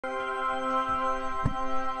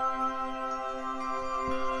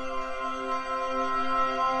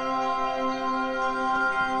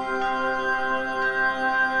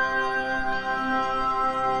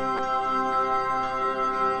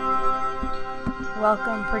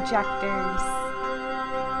Welcome, projectors.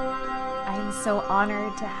 I am so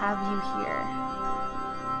honored to have you here.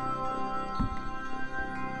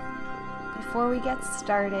 Before we get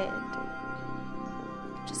started,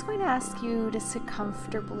 I'm just going to ask you to sit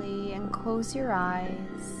comfortably and close your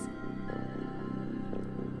eyes.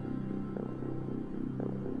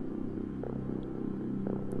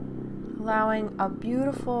 Allowing a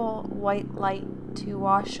beautiful white light to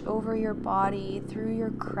wash over your body, through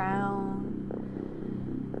your crown,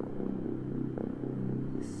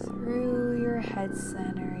 through your head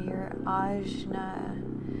center, your ajna,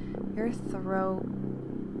 your throat,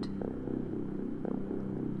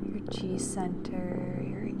 your G center,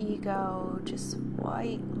 your ego, just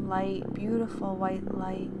white light, beautiful white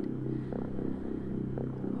light,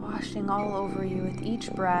 washing all over you with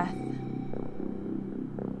each breath.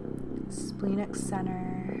 Splenic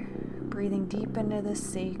center, breathing deep into the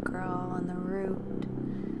sacral and the root,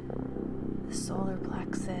 the solar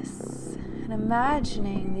plexus, and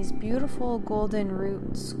imagining these beautiful golden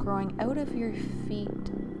roots growing out of your feet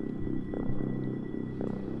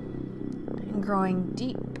and growing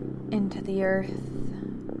deep into the earth.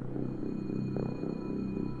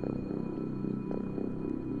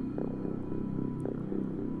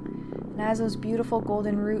 And as those beautiful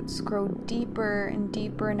golden roots grow deeper and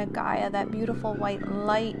deeper into Gaia, that beautiful white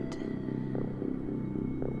light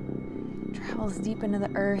travels deep into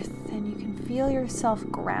the earth, and you can feel yourself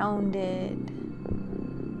grounded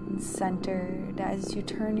and centered as you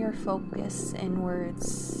turn your focus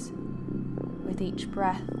inwards with each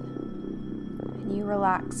breath, and you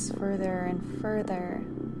relax further and further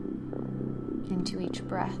into each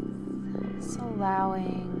breath, so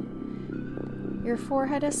allowing your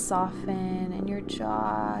forehead to soften and your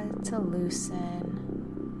jaw to loosen,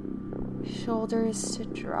 shoulders to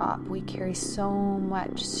drop. We carry so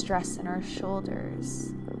much stress in our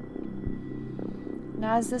shoulders. And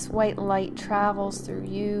as this white light travels through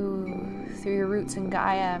you, through your roots in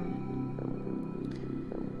Gaia,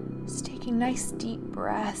 just taking nice deep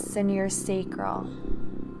breaths into your sacral.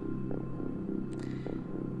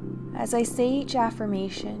 As I say each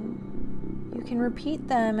affirmation, you can repeat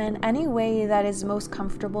them in any way that is most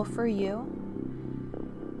comfortable for you,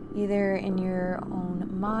 either in your own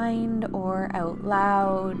mind or out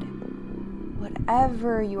loud,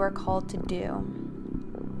 whatever you are called to do.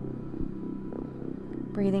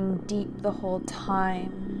 Breathing deep the whole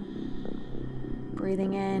time,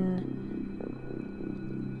 breathing in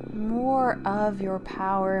more of your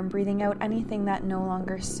power and breathing out anything that no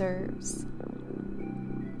longer serves.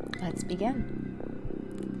 Let's begin.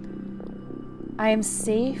 I am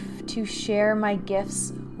safe to share my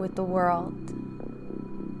gifts with the world.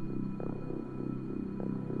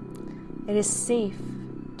 It is safe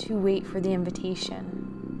to wait for the invitation.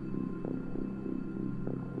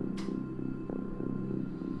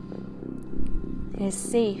 It is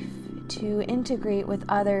safe to integrate with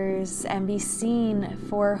others and be seen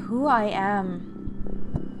for who I am.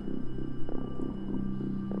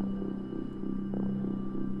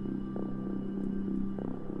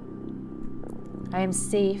 I am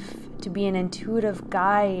safe to be an intuitive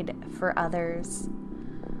guide for others.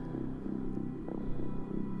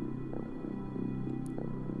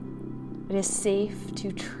 It is safe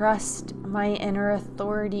to trust my inner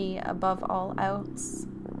authority above all else.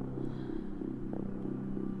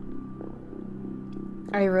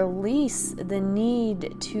 I release the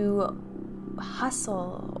need to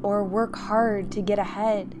hustle or work hard to get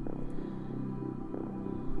ahead.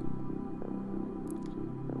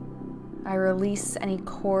 I release any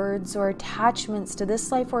cords or attachments to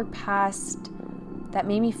this life or past that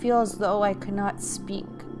made me feel as though I could not speak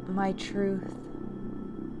my truth.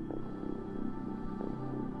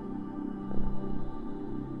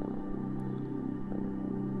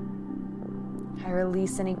 I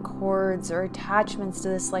release any cords or attachments to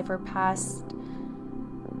this life or past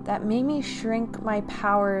that made me shrink my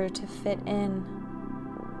power to fit in.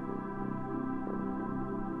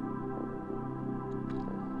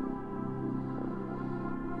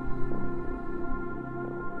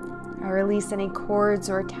 I release any cords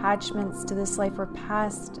or attachments to this life or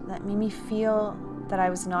past that made me feel that I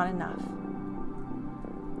was not enough.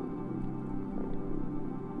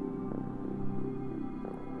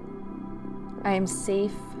 I am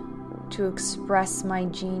safe to express my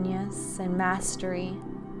genius and mastery.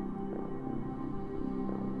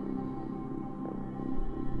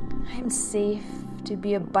 I am safe to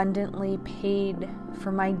be abundantly paid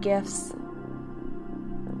for my gifts.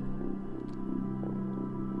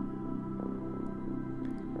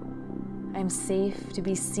 I'm safe to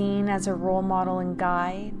be seen as a role model and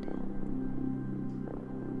guide.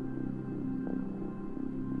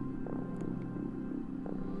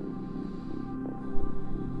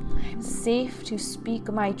 safe to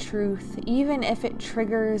speak my truth, even if it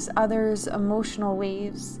triggers others' emotional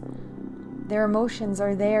waves. Their emotions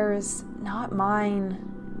are theirs, not mine.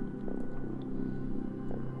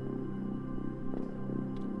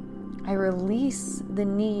 I release the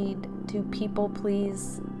need to people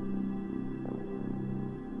please.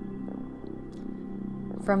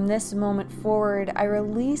 From this moment forward, I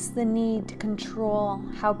release the need to control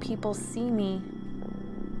how people see me.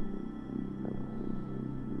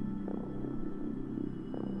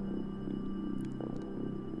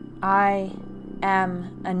 I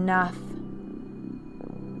am enough.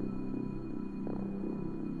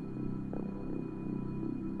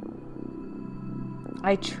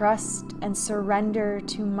 I trust and surrender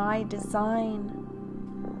to my design.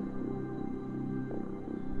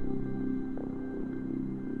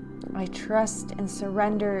 I trust and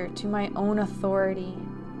surrender to my own authority.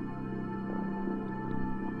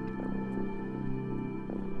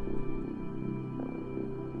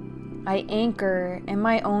 I anchor in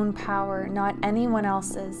my own power, not anyone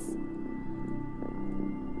else's.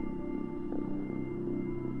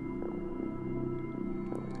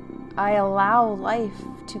 I allow life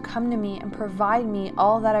to come to me and provide me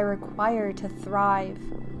all that I require to thrive.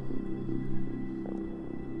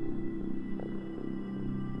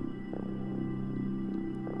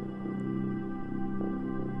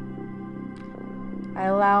 I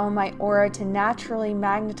allow my aura to naturally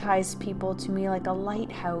magnetize people to me like a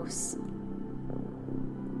lighthouse.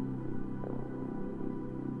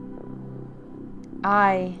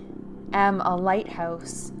 I am a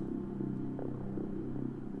lighthouse.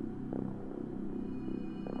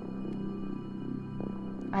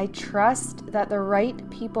 I trust that the right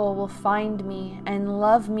people will find me and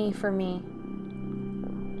love me for me.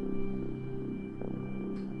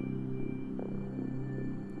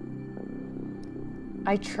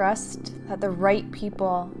 I trust that the right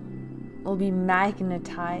people will be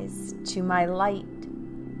magnetized to my light.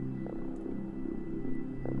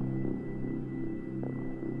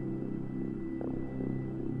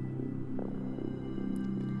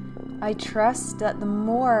 I trust that the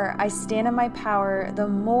more I stand in my power, the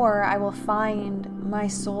more I will find my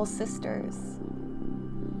soul sisters.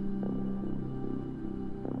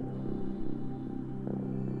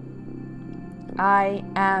 I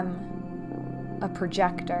am a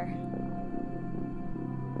projector.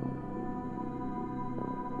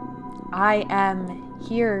 I am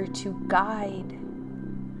here to guide.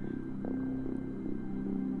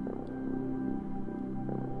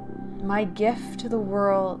 My gift to the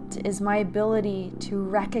world is my ability to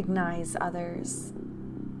recognize others.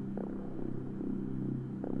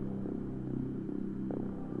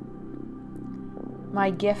 My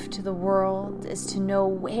gift to the world is to know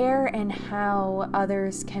where and how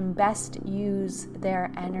others can best use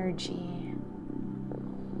their energy.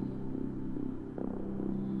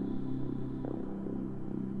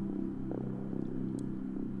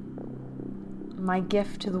 My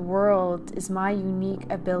gift to the world is my unique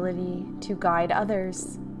ability to guide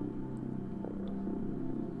others.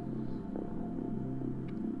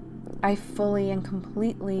 I fully and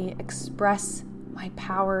completely express my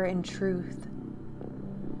power and truth.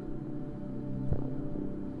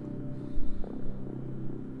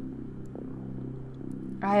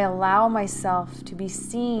 I allow myself to be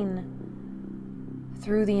seen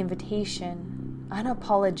through the invitation,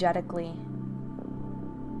 unapologetically.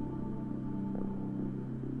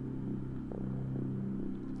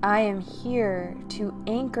 I am here to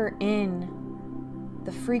anchor in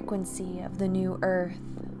the frequency of the new earth.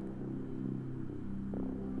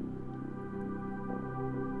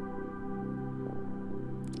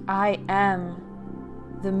 I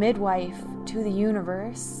am the midwife to the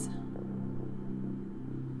universe.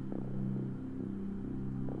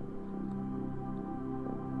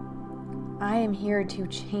 I am here to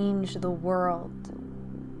change the world.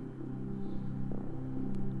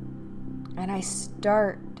 And I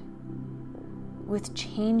start with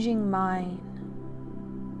changing mine.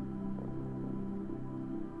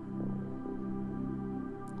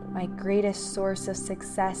 My greatest source of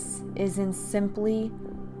success is in simply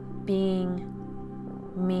being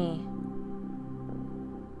me.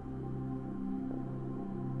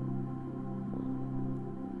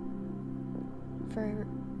 For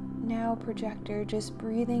now, projector, just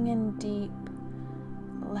breathing in deep,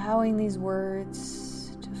 allowing these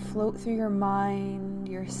words to float through your mind,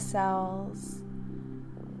 your cells,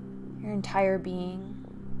 your entire being.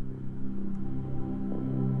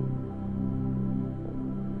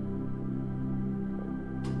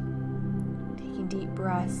 Taking deep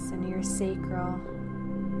breaths into your sacral.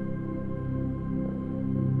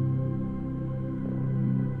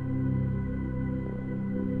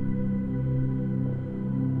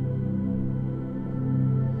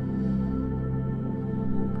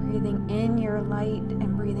 light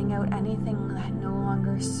and breathing out anything that no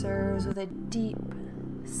longer serves with a deep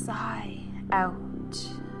sigh out.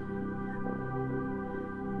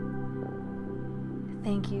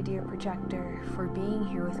 Thank you, dear projector, for being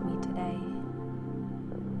here with me today.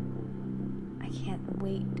 I can't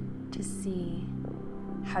wait to see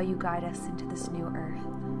how you guide us into this new earth.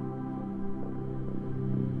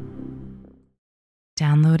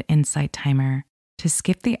 Download Insight Timer to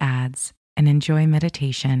skip the ads and enjoy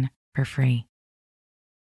meditation for free.